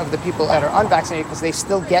scared of the people that are unvaccinated because they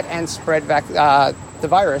still get and spread the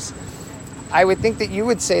virus, I would think that you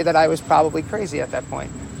would say that I was probably crazy at that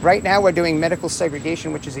point. Right now, we're doing medical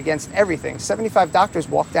segregation, which is against everything. 75 doctors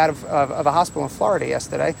walked out of a hospital in Florida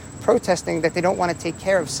yesterday protesting that they don't want to take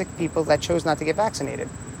care of sick people that chose not to get vaccinated.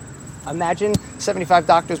 Imagine 75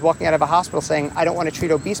 doctors walking out of a hospital saying, I don't want to treat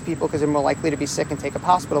obese people because they're more likely to be sick and take up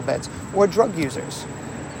hospital beds. Or drug users.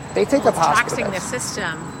 They take up hospital taxing beds. the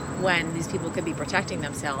system when these people could be protecting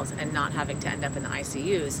themselves and not having to end up in the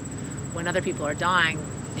ICUs, when other people are dying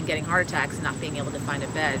and getting heart attacks and not being able to find a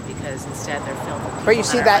bed because instead they're filled with people But you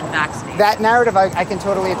see that are unvaccinated. that narrative I can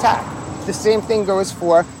totally attack. The same thing goes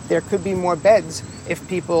for there could be more beds if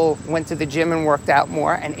people went to the gym and worked out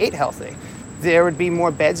more and ate healthy. There would be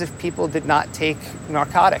more beds if people did not take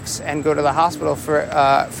narcotics and go to the hospital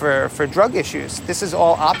for drug issues. This is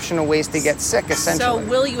all optional ways to get sick, essentially. So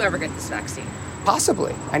will you ever get this vaccine?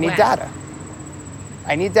 Possibly. I need When? data.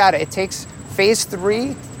 It takes phase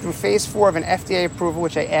 3 through phase 4 of an FDA approval,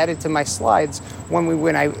 which I added to my slides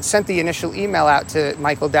when I sent the initial email out to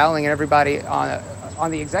Michael Dowling and everybody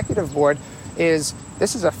on the executive board. This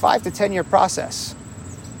is a 5 to 10 year process.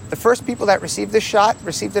 The first people that received this shot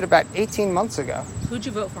received it about 18 months ago. Who'd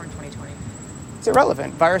you vote for in 2020? It's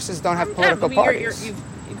irrelevant. Viruses don't have political parties. You've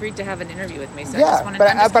agreed to have an interview with me, so Yeah, I just wanted but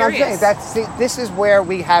I'm just I'm curious. saying this is where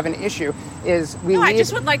we have an issue. I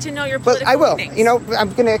just would like to know your But political I will. leanings.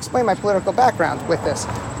 I'm going to explain my political background with this.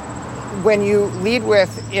 When you lead with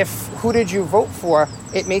who did you vote for,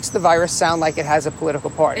 it makes the virus sound like it has a political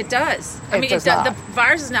party. It does. The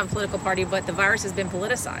virus doesn't have a political party, but the virus has been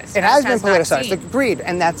politicized. It has been politicized. Vaccine. Agreed,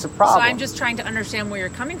 and that's a problem. So I'm just trying to understand where you're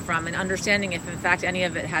coming from and understanding if, in fact, any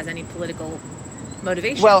of it has any political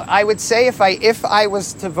motivation. Well, I would say if I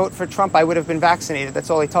was to vote for Trump, I would have been vaccinated. That's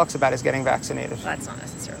all he talks about is getting vaccinated. That's not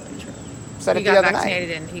necessarily true. Said He it the other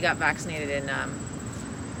got vaccinated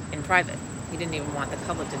in private. He didn't even want the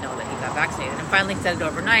public to know that he got vaccinated. And finally said it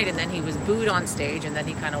overnight, and then he was booed on stage, and then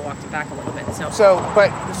he kind of walked it back a little bit. So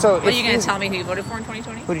what are you going to tell me who you voted for in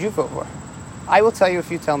 2020? Who did you vote for? I will tell you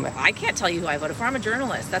if you tell me. I can't tell you who I voted for. I'm a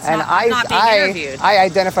journalist. I'm not being interviewed. I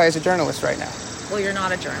identify as a journalist right now. Well, you're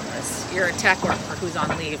not a journalist. You're a tech worker who's on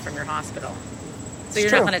leave from your hospital. So you're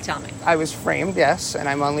true. not going to tell me. I was framed, yes, and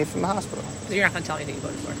I'm on leave from the hospital. So you're not going to tell me who you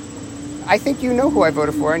voted for. I think you know who I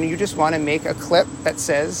voted for, and you just want to make a clip that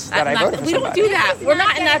says that I voted for We don't somebody. do that. We're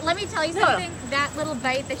not in that. Let me tell you something. That little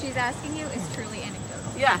bite that she's asking you is truly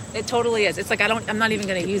anecdotal. Yeah, it totally is. It's like I'm not even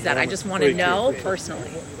going to use that. I just want to know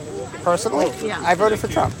personally. Personally, Yeah. I voted for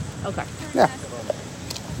Trump. Okay. Yeah.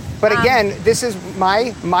 But again, this is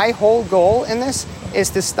my whole goal in this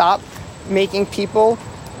is to stop making people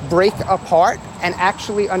break apart and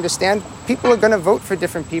actually understand people are going to vote for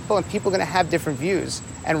different people and people are going to have different views.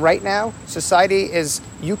 And right now, society is,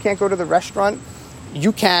 you can't go to the restaurant,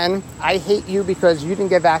 You can. I hate you because you didn't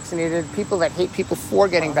get vaccinated. People that hate people for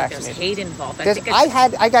getting There's vaccinated. hate involved.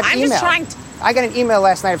 I got I'm email. just trying to. I got an email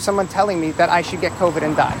last night of someone telling me that I should get COVID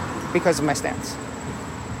and die because of my stance.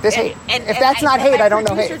 This hate. If that's not hate, I don't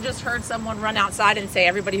know hate. My producer just heard someone run outside and say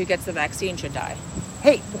everybody who gets the vaccine should die.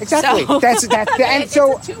 Hate. Exactly. So, that's and it's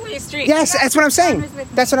so. a two-way street. Yes, that's what I'm saying.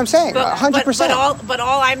 That's what I'm saying. But 100%. But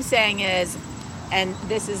all I'm saying is, and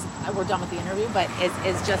this is, we're done with the interview, but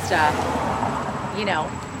is just you know,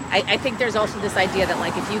 I think there's also this idea that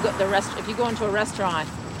like if you go into a restaurant,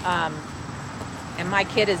 and my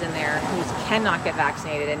kid is in there who cannot get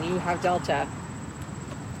vaccinated, and you have Delta,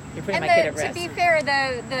 you're putting my kid at risk. To be fair,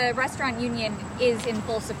 the restaurant union is in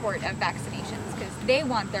full support of vaccinations because they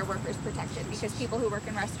want their workers protected because people who work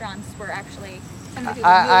in restaurants were actually some of the people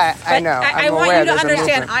I know. I I'm want aware you to there's a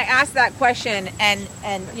understand. movement. I asked that question, and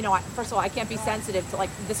you know, first of all, I can't be sensitive to like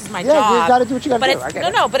this is my Yeah, job. you got to do what you got to do.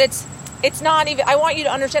 But it's but it's not even. I want you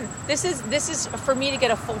to understand. This is for me to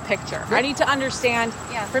get a full picture. I need to understand.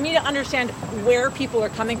 Yeah. For me to understand where people are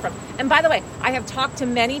coming from. And by the way, I have talked to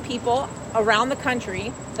many people around the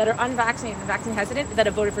country that are unvaccinated and vaccine hesitant that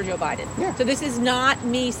have voted for Joe Biden. Yeah. So this is not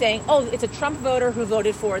me saying, oh, it's a Trump voter who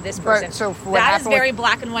voted for this But, person. so what that is happened very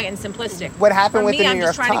black and white and simplistic. What happened for with me, the New I'm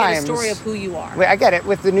York just trying Times? to get a story of who you are. Wait, I get it.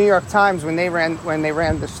 With the New York Times, when they ran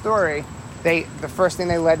the story, the first thing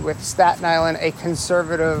they led with Staten Island, a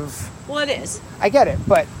conservative. Well, it is. I get it,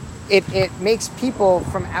 but it makes people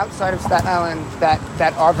from outside of Staten Island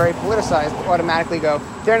that are very politicized automatically go,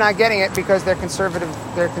 they're not getting it because they're conservative.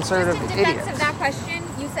 They're conservative Just in defense idiots. of that question,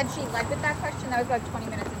 you said she led with that question. That was about 20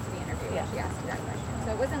 minutes into the interview when she asked you that question.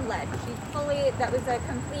 So it wasn't led. That was a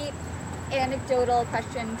complete anecdotal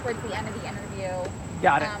question towards the end of the interview.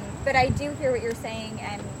 Got it. But I do hear what you're saying,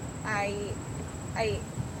 and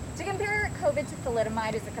to compare COVID to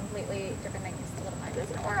thalidomide is a completely different thing. Thalidomide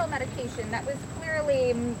is an oral medication that was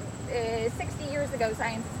clearly 60 years ago.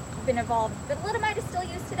 Science has been evolved. But thalidomide is still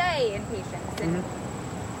used today in patients and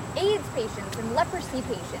AIDS patients and leprosy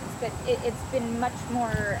patients. But it's been much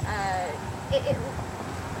more.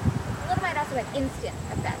 Thalidomide also had instant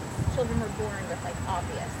effects. Children were born with like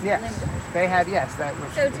obvious limb deficiencies. They had that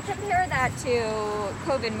was. So to compare that to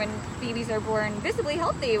COVID, when babies are born visibly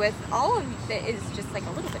healthy with all of it, is just like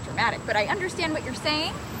a little bit dramatic. But I understand what you're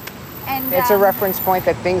saying, and It's a reference point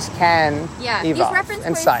that things can these evolve reference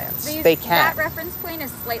in points, science. They can. That reference point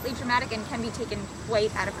is slightly dramatic and can be taken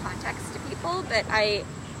quite out of context to people. But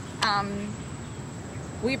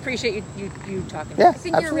We appreciate you talking. Yeah, I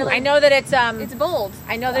think you're absolutely. really. I know that it's It's bold.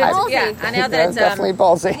 I know that it's Ballsy. I know that it's definitely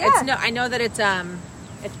ballsy. Yeah. I know that it's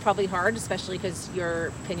probably hard, especially because your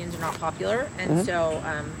opinions are not popular, and so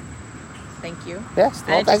thank you. Yes,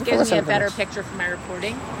 well, And it thank just you for gives me a listening to better this. picture for my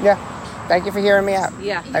reporting. Yeah, thank you for hearing me out.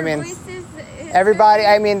 Yeah. I mean, Your voice is everybody.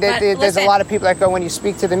 I mean, But there's a listen. lot of people that go when you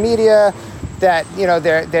speak to the media, that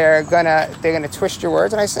they're gonna twist your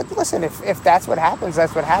words. And I said, listen, if that's what happens,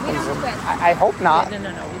 that's what happens. don't And twist. I hope not. No, we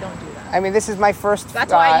don't do that. I mean, this is my first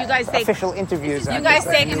That's why you guys say- official interviews. You on guys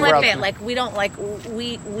this. say You're clip welcome. it. Like we don't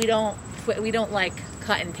like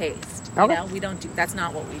cut and paste. You Okay. know, we don't do. That's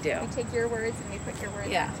not what we do. We take your words and we put your words.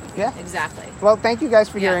 Yeah. into it. Yeah. Exactly. Well, thank you guys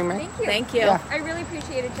for Yeah. hearing me. Thank you. Thank you. Yeah. I really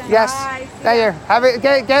appreciate it, Jen. Yes. Bye. See Thank ya. you. Have it.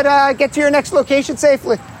 Get to your next location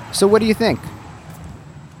safely. So, what do you think?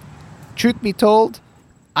 Truth be told,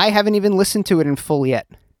 I haven't even listened to it in full yet.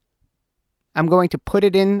 I'm going to put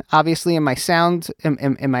it in, obviously, in my sound,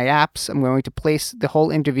 in my apps. I'm going to place the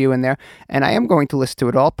whole interview in there, and I am going to listen to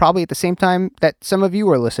it all, probably at the same time that some of you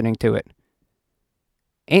are listening to it.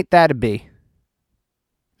 Ain't that a bee?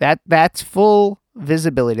 That's full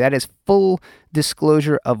visibility. That is full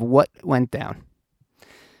disclosure of what went down.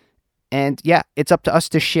 And yeah, it's up to us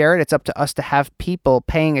to share it. It's up to us to have people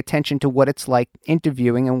paying attention to what it's like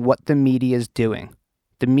interviewing and what the media is doing.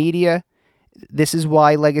 The media, this is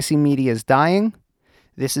why legacy media is dying.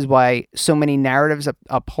 This is why so many narratives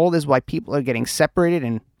uphold. This is why people are getting separated.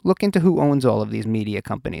 And look into who owns all of these media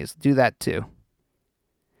companies. Do that too.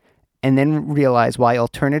 And then realize why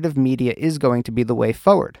alternative media is going to be the way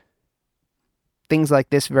forward. Things like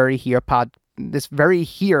this very here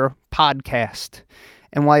podcast.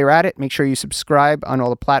 And while you're at it, make sure you subscribe on all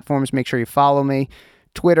the platforms. Make sure you follow me.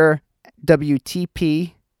 Twitter,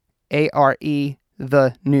 WTP, ARE,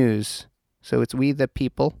 the news. So it's we the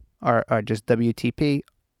people, are just WTP,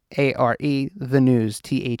 ARE, the news,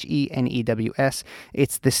 THENEWS.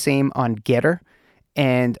 It's the same on Getter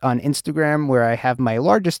and on Instagram, where I have my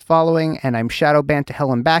largest following, and I'm shadow banned to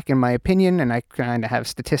hell and back, in my opinion, and I kind of have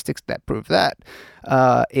statistics that prove that.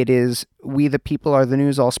 It is We the People Are the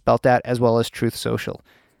News, all spelt out, as well as Truth Social.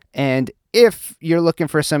 And if you're looking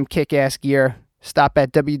for some kick-ass gear, stop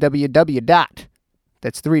at www.thepeoplearthenews.com.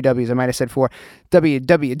 That's 3 W's. I might have said 4.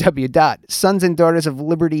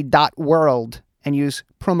 www.sonsanddaughtersofliberty.world and use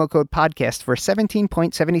promo code podcast for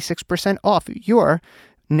 17.76% off your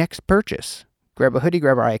next purchase. Grab a hoodie,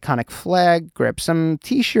 grab our iconic flag, grab some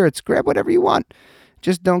t-shirts, grab whatever you want.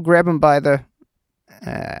 Just don't grab them by the...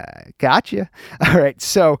 gotcha. All right,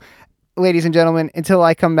 so, ladies and gentlemen, until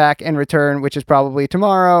I come back and return, which is probably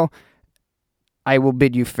tomorrow, I will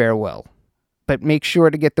bid you farewell. But make sure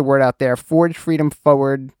to get the word out there. Forge freedom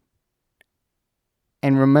forward.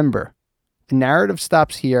 And remember, the narrative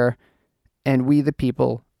stops here, and we the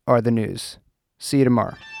people are the news. See you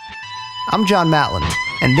tomorrow. I'm John Matland,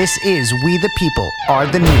 and this is We the People Are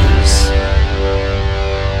the News.